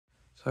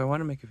So I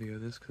want to make a video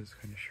of this because it's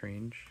kind of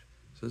strange.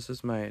 So this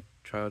is my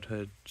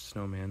childhood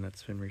snowman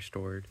that's been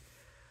restored.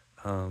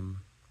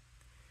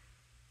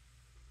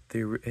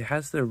 It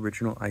has the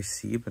original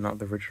IC, but not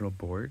the original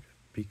board,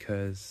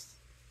 because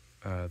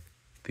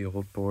the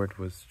old board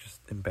was just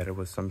embedded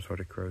with some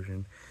sort of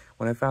corrosion.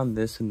 When I found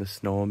this in the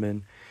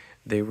snowman,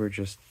 they were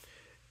just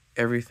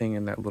everything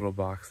in that little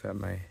box that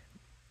my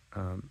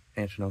aunt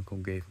and uncle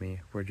gave me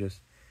were just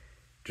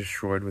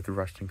destroyed with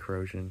rust and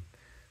corrosion.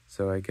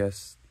 So I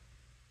guess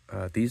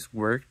these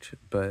worked,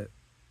 but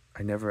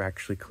I never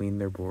actually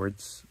cleaned their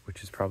boards,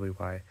 which is probably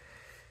why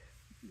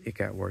it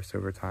got worse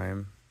over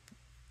time.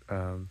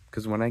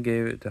 Because when I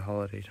gave it to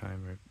Holiday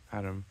Time, or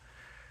Adam,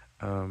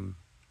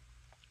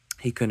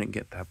 he couldn't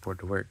get that board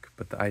to work,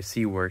 but the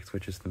IC worked,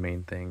 which is the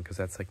main thing, because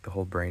that's like the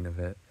whole brain of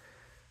it.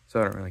 So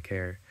I don't really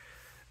care.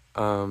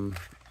 But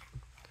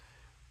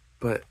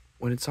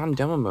when it's on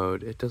demo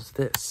mode, it does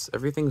this.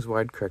 Everything's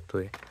wired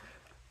correctly.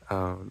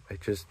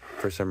 It just,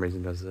 for some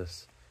reason, does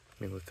this.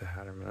 Let me lift the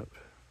Adam up.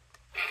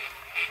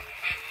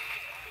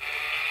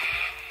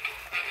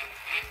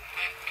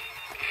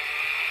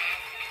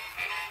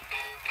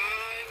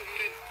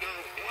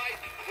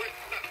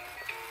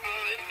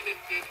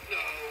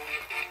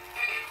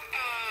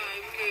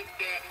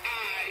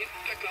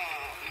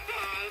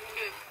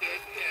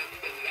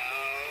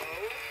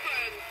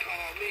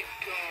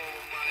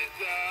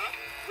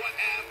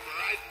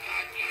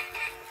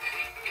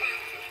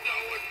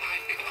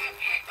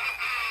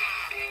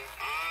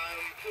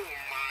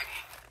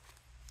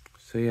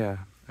 So yeah,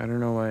 I don't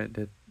know why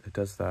it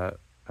does that.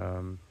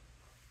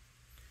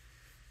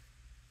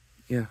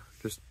 Yeah,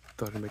 just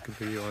thought I'd make a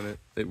video on it.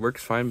 It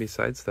works fine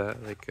besides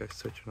that, like I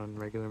switch it on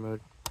regular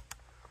mode.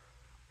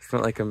 It's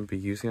not like I'm gonna be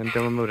using on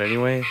demo mode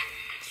anyway, it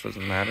just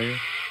doesn't matter.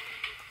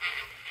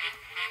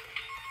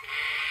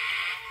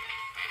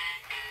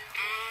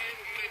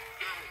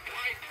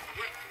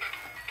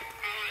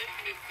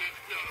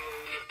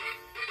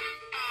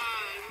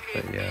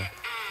 But yeah,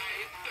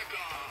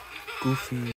 goofy.